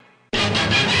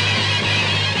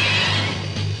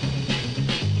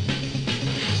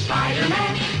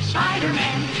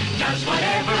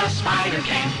spider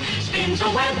can. Spins a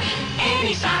web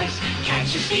any size.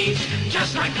 Catches thieves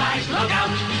just like flies. Look out,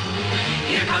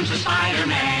 here comes the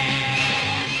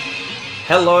Spider-Man.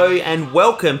 Hello and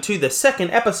welcome to the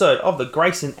second episode of the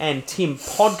Grayson and Tim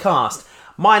podcast.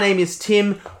 My name is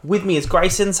Tim, with me is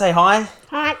Grayson. Say hi.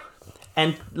 Hi.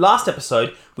 And last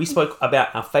episode, we spoke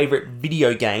about our favourite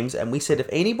video games, and we said if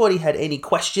anybody had any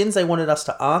questions they wanted us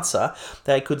to answer,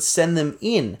 they could send them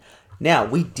in. Now,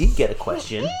 we did get a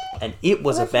question, and it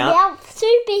was about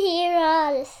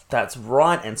superheroes. That's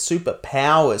right, and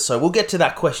superpowers. So we'll get to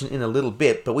that question in a little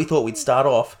bit, but we thought we'd start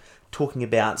off talking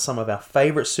about some of our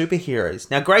favourite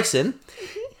superheroes. Now, Grayson,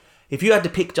 if you had to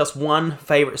pick just one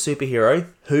favourite superhero,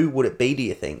 who would it be, do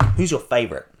you think? Who's your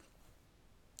favourite?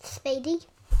 Speedy.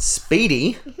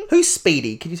 Speedy? Who's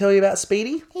Speedy? Can you tell me about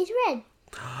Speedy? He's red.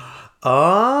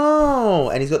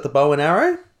 Oh, and he's got the bow and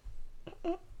arrow?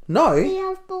 No. He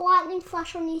has the lightning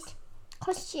flash on his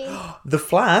costume. The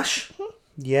Flash?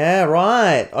 Yeah,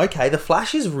 right. Okay, the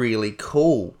Flash is really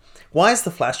cool. Why is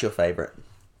the Flash your favourite?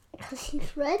 Because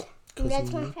he's red. And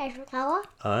that's my favourite colour.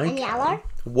 Okay. And yellow.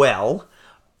 Well,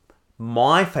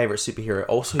 my favourite superhero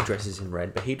also dresses in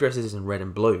red, but he dresses in red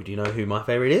and blue. Do you know who my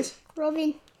favourite is?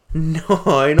 Robin.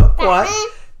 No, not quite.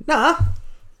 Batman. Nah.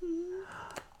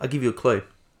 I'll give you a clue.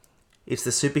 It's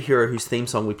the superhero whose theme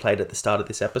song we played at the start of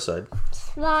this episode.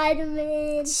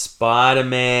 Spider-Man.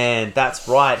 Spider-Man. That's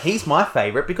right. He's my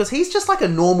favourite because he's just like a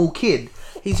normal kid.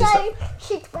 He's just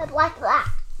shoots web like that.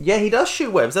 Yeah, he does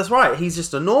shoot webs. That's right. He's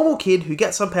just a normal kid who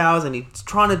gets some powers and he's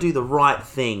trying to do the right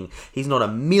thing. He's not a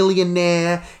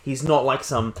millionaire. He's not like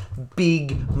some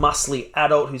big, muscly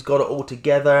adult who's got it all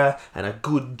together and a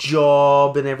good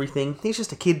job and everything. He's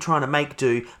just a kid trying to make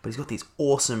do, but he's got these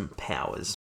awesome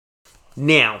powers.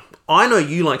 Now, I know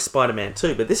you like Spider-Man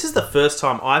too, but this is the first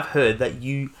time I've heard that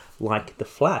you like the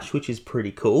Flash, which is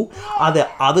pretty cool. Are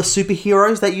there other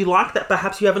superheroes that you like that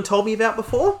perhaps you haven't told me about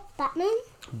before? Batman.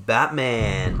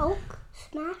 Batman. Hulk.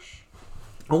 Smash.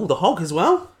 Oh, the Hulk as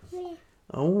well? Yeah.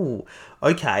 Oh,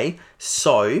 okay.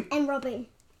 So, And Robin.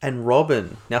 and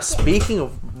Robin. Now, speaking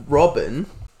of Robin,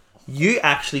 you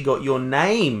actually got your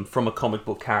name from a comic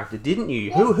book character, didn't you?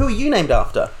 Yeah. Who are you named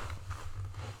after?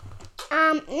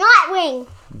 Nightwing.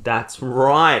 That's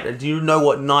right. Do you know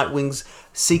what Nightwing's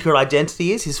secret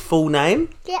identity is? His full name?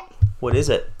 Yep. What is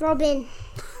it? Robin.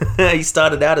 He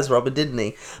started out as Robin, didn't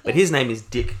he? But his name is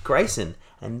Dick Grayson,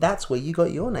 and that's where you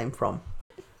got your name from.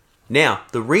 Now,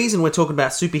 the reason we're talking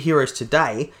about superheroes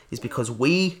today is because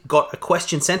we got a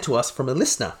question sent to us from a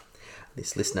listener.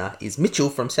 This listener is Mitchell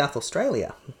from South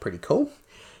Australia. Pretty cool.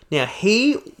 Now,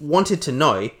 he wanted to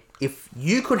know if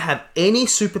you could have any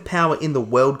superpower in the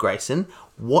world, Grayson,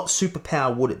 what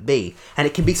superpower would it be? And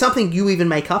it can be something you even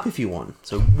make up if you want.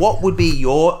 So what would be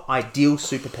your ideal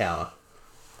superpower?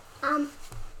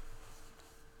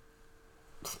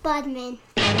 Spider-Man.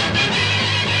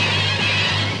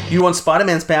 You want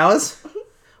Spider-Man's powers?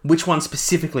 Which one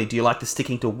specifically? Do you like the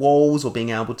sticking to walls or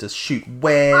being able to shoot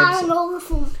webs? All of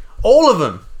them. All of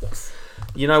them? Yes.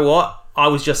 You know what? I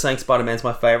was just saying Spider-Man's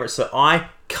my favourite, so I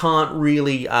can't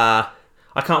really, I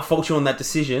can't fault you on that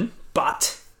decision,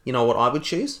 but you know what I would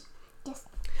choose? Yes.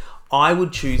 I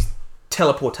would choose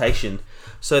teleportation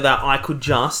so that I could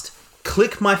just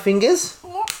click my fingers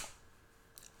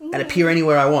and appear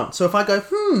anywhere I want. So if I go,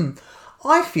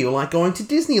 I feel like going to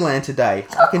Disneyland today,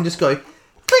 I can just go,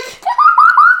 click,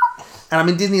 and I'm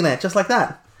in Disneyland, just like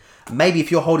that. Maybe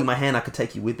if you're holding my hand, I could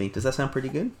take you with me. Does that sound pretty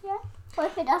good? Yeah. What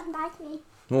if it doesn't like me?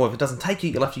 Well, if it doesn't take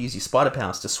you, you'll have to use your spider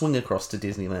powers to swing across to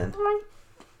Disneyland.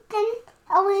 Then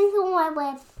I'll lose all my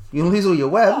web. You'll lose all your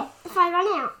web. Yeah, if I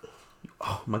run out.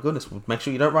 Oh my goodness, well, make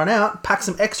sure you don't run out. Pack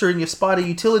some extra in your spider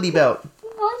utility belt.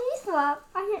 What is that?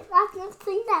 I've never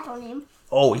seen that on him.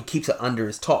 Oh, he keeps it under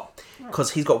his top.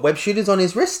 Because he's got web shooters on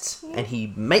his wrists, and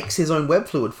he makes his own web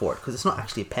fluid for it. Because it's not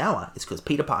actually a power. It's because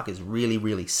Peter Parker is really,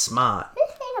 really smart.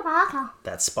 Who's Peter Parker?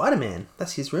 That's Spider-Man.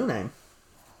 That's his real name.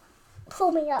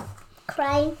 Pull me up,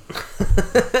 Crane.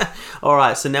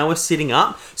 Alright, so now we're sitting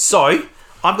up. So,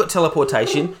 I've got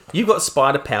teleportation. You've got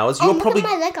spider powers. And look at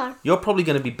my Lego. You're probably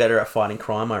going to be better at fighting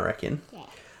crime, I reckon. Yeah.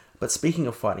 But speaking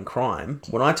of fighting crime,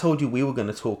 when I told you we were going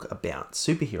to talk about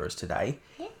superheroes today,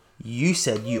 you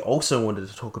said you also wanted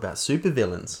to talk about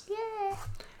supervillains. Yeah.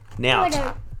 Now, I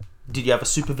don't. did you have a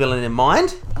supervillain in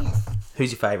mind? Yes.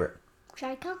 Who's your favourite?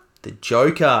 Joker. The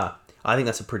Joker. I think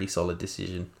that's a pretty solid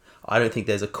decision. I don't think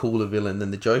there's a cooler villain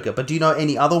than the Joker. But do you know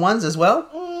any other ones as well?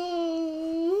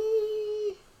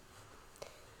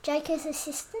 Joker's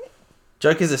assistant.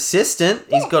 Joker's assistant?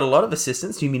 He's got a lot of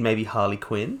assistants. Do you mean maybe Harley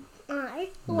Quinn? No.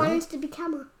 The one who's to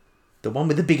become her. The one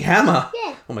with the big hammer?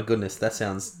 Yeah. Oh my goodness, that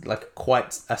sounds like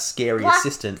quite a scary Black,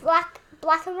 assistant. Black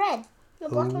and red. The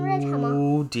black and red hammer.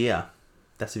 Oh dear,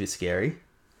 that's a bit scary.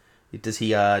 Does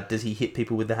he hit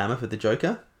people with the hammer for the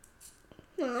Joker?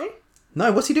 No.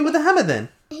 No, what's he do with the hammer then?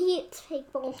 He hits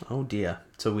people. Oh dear.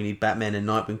 So we need Batman and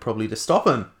Nightwing probably to stop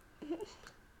him.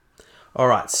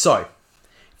 Alright, so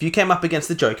if you came up against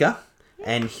the Joker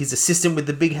and his assistant with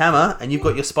the big hammer and you've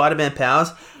got your Spider-Man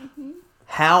powers,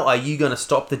 how are you going to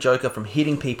stop the Joker from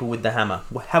hitting people with the hammer?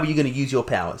 How are you going to use your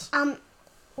powers?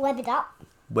 Web it up.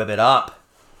 Web it up.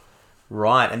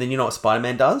 Right, and then you know what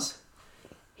Spider-Man does?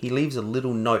 He leaves a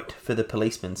little note for the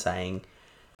policeman saying,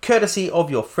 courtesy of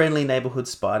your friendly neighborhood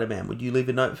Spider-Man. Would you leave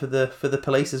a note for the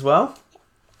police as well?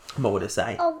 What would it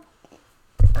say? Oh,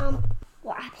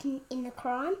 what happened in the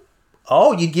crime?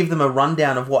 Oh, you'd give them a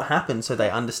rundown of what happened so they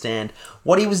understand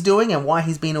what he was doing and why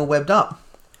he's been all webbed up.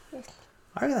 Yes.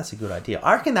 I reckon that's a good idea.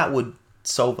 I reckon that would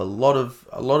solve a lot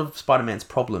of Spider-Man's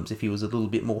problems if he was a little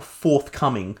bit more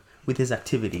forthcoming with his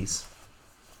activities.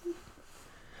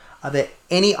 Are there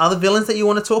any other villains that you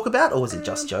want to talk about, or was it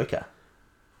just Joker?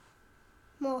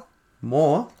 More.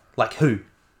 More? Like who?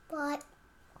 But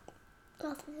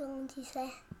what villains you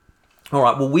say?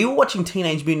 Alright, well, we were watching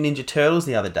Teenage Mutant Ninja Turtles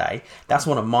the other day. That's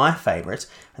one of my favourites.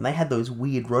 And they had those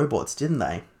weird robots, didn't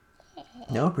they?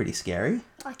 They were pretty scary.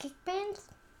 Like Eggman?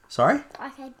 Sorry?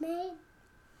 Like Eggman?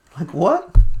 Like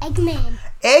what? Eggman.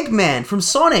 Eggman from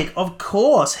Sonic, of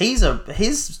course. His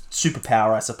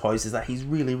superpower, I suppose, is that he's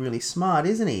really, really smart,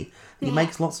 isn't he? He Yeah.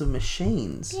 makes lots of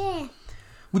machines. Yeah.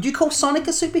 Would you call Sonic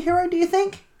a superhero, do you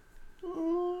think?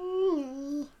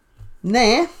 Mm.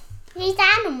 Nah. He's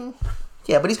animal.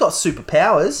 Yeah, but he's got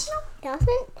superpowers. Doesn't?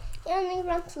 He only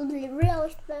runs really,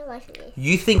 really slow like this.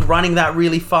 You think running that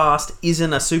really fast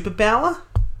isn't a superpower?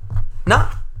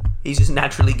 Nah. He's just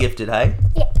naturally gifted, hey?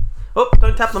 Yeah. Oh,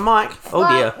 don't tap the mic. Oh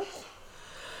dear.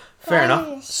 Fair Fine.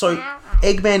 enough. So,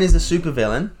 Eggman is a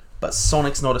supervillain, but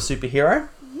Sonic's not a superhero?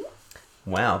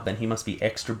 Wow, then he must be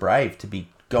extra brave to be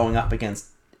going up against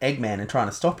Eggman and trying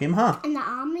to stop him, huh? And the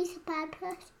army's a bad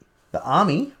person. The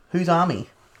army? Whose army?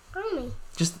 Army.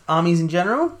 Just armies in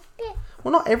general? Yeah.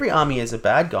 Well, not every army is a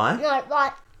bad guy. No,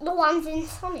 like the ones in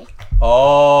Sonic.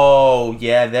 Oh,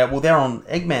 yeah. They're on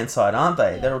Eggman's side, aren't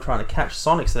they? They're all trying to catch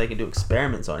Sonic so they can do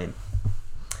experiments on him.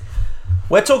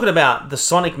 We're talking about the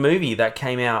Sonic movie that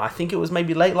came out, I think it was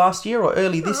maybe late last year or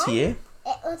early this year.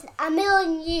 It was a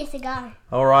million years ago.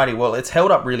 Alrighty, well, it's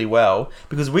held up really well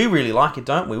because we really like it,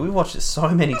 don't we? We watched it so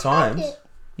many times. it.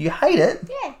 You hate it?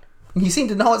 Yeah. You seem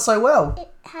to know it so well. It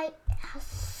has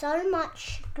so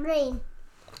much green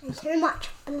and so much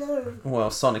blue.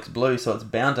 Well, Sonic's blue, so it's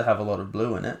bound to have a lot of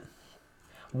blue in it.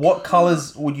 What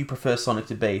colours would you prefer Sonic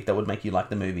to be that would make you like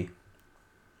the movie?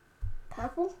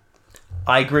 Purple.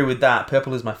 I agree with that.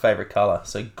 Purple is my favourite colour.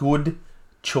 So good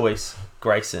choice,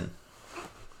 Grayson.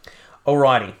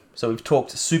 Alrighty, so we've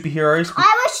talked superheroes.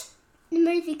 I wish the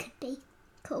movie could be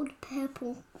called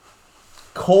Purple.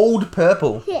 Called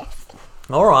Purple. Yes.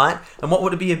 Alright, and what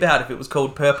would it be about if it was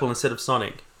called Purple instead of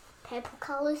Sonic? Purple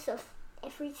colours of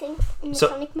everything in the So-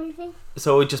 Sonic movie.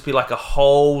 So it would just be like a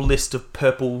whole list of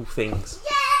purple things.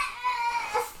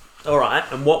 Yes! Alright,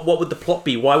 and what would the plot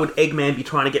be? Why would Eggman be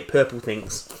trying to get purple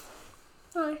things?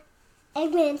 No.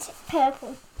 Eggman's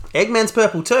purple. Eggman's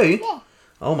purple too? Yeah.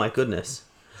 Oh my goodness.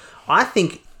 I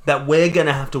think that we're going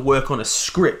to have to work on a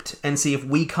script and see if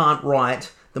we can't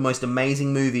write the most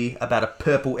amazing movie about a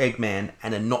purple Eggman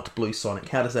and a not blue Sonic.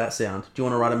 How does that sound? Do you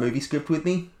want to write a movie script with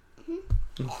me?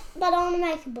 But I want to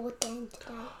make a board game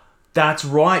today. That's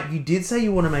right. You did say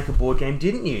you want to make a board game,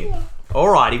 didn't you? Yeah.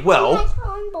 Alrighty, well... Make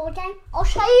my own board game. I'll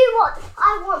show you what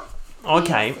I want.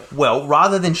 Okay, well,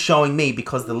 rather than showing me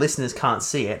because the listeners can't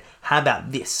see it, how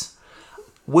about this?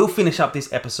 We'll finish up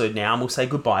this episode now and we'll say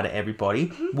goodbye to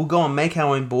everybody. We'll go and make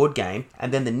our own board game,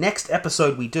 and then the next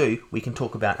episode we do, we can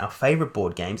talk about our favourite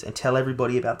board games and tell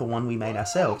everybody about the one we made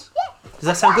ourselves. Does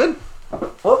that sound good?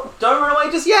 Oh, don't run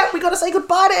away just yet. We got to say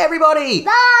goodbye to everybody.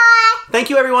 Bye! Thank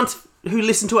you everyone who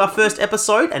listened to our first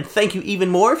episode, and thank you even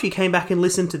more if you came back and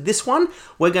listened to this one.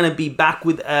 We're going to be back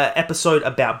with an episode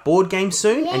about board games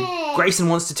soon, Yeah. and Grayson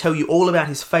wants to tell you all about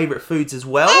his favourite foods as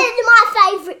well. And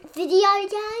my favourite video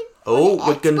game. Oh, on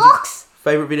we're going to Xbox.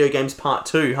 favourite video games part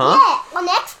 2, huh? Yeah, on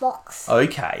Xbox.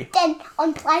 Okay. Then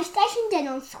on PlayStation, then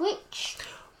on Switch.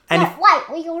 And No, if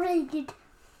wait, we already did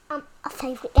our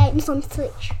favourite games on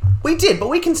Switch. we did, but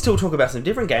we can still talk about some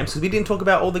different games because we didn't talk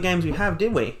about all the games we have,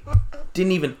 did we?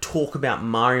 Didn't even talk about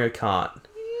Mario Kart.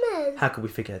 No. How could we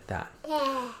forget that?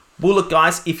 Yeah. Well, look,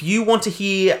 guys, if you want to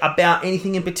hear about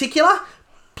anything in particular,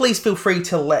 please feel free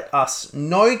to let us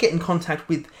know. Get in contact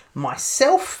with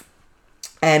myself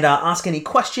and ask any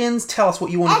questions. Tell us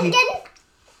what you want to And hear.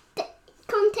 then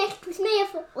contact with me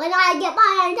when I get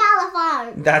my own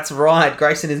telephone. That's right.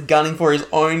 Grayson is gunning for his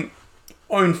own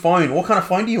phone. What kind of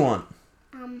phone do you want?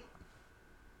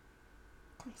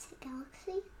 Samsung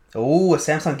Galaxy. Oh, a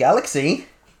Samsung Galaxy.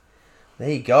 There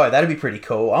you go. That'd be pretty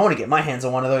cool. I want to get my hands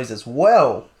on one of those as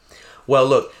well. Well,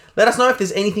 look, let us know if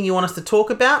there's anything you want us to talk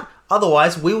about.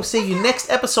 Otherwise, we will see you next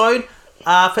episode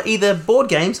for either board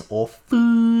games or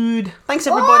food. Thanks,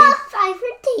 everybody. Or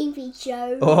favourite TV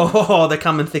show. Oh, they're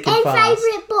coming thick and fast.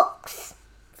 Favourite books.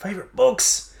 Favourite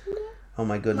books. Oh,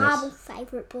 my goodness. Marvel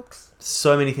favourite books.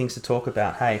 So many things to talk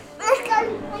about. Hey. Let's go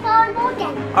on board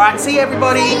game. All right, see you,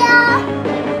 everybody. See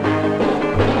ya.